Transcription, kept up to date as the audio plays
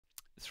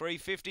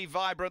350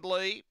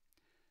 vibrantly.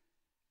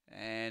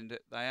 And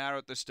they are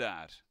at the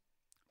start.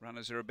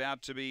 Runners are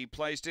about to be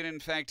placed in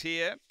fact,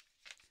 here.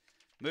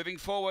 Moving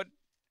forward.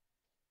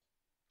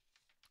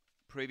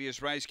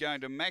 Previous race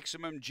going to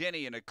Maximum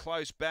Jenny in a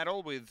close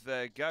battle with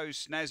Go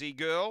Snazzy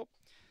Girl.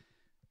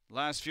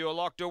 Last few are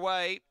locked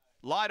away.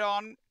 Light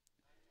on.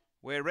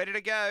 We're ready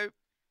to go.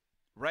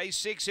 Race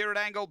 6 here at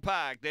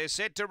Angle-Park. They're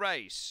set to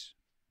race.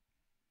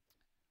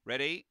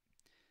 Ready.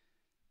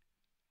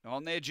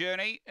 On their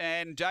journey,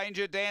 and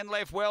Danger Dan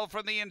left well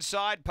from the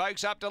inside,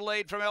 pokes up to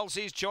lead from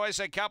Elsie's Choice.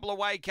 A couple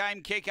away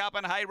came Kick Up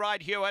and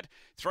Hayride Hewitt.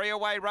 3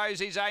 away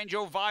Rosie's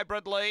Angel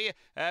vibrantly.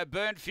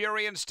 Burnt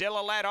Fury and Stella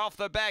Lad off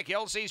the back.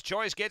 Elsie's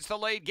Choice gets the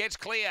lead, gets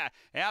clear.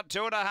 Out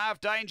 2.5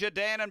 Danger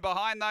Dan, and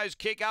behind those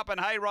Kick Up and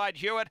Hayride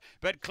Hewitt,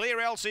 but clear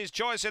Elsie's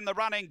Choice in the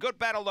running. Good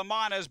battle the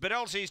Miners, but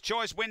Elsie's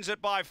Choice wins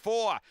it by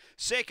 4.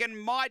 Second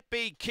might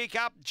be Kick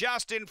Up,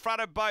 just in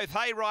front of both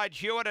Hayride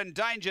Hewitt and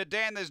Danger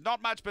Dan. There's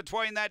not much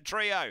between that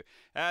trio.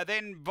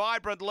 Then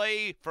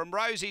Vibrantly from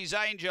Rosie's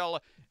Angel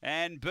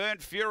and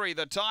Burnt Fury.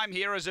 The time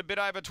here is a bit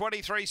over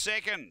 23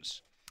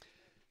 seconds.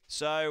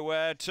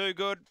 So too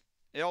good.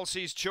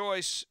 Elsie's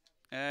Choice.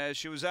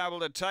 She was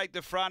able to take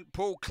the front,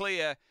 pull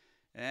clear,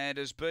 and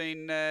has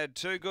been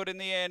too good in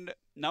the end.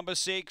 Number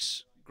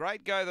 6,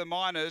 great go the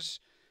Miners.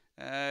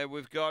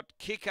 We've got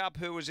Kick Up,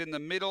 who was in the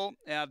middle.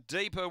 Our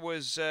deeper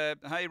was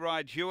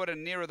Hayride Hewitt,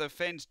 and nearer the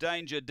fence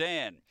Danger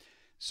Dan.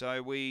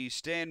 So we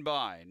stand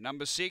by.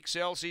 Number 6,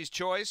 Elsie's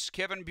Choice,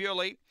 Kevin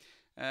Bewley.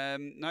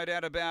 No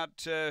doubt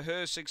about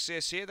her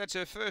success here. That's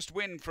her first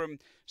win from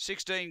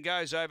 16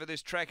 goes over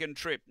this track and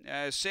trip.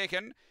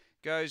 Second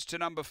goes to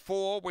number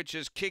 4, which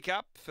is Kick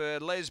Up for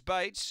Les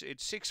Bates.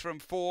 It's 6 from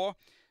 4.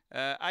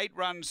 8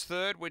 runs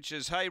third, which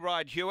is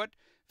Hayride Hewitt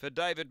for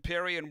David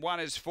Perry, and 1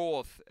 is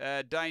fourth,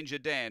 Danger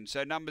Dan.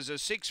 So numbers are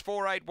 6,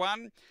 4, 8,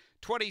 1,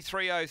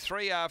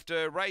 2303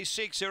 after race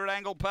 6 here at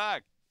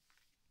Angle-Park.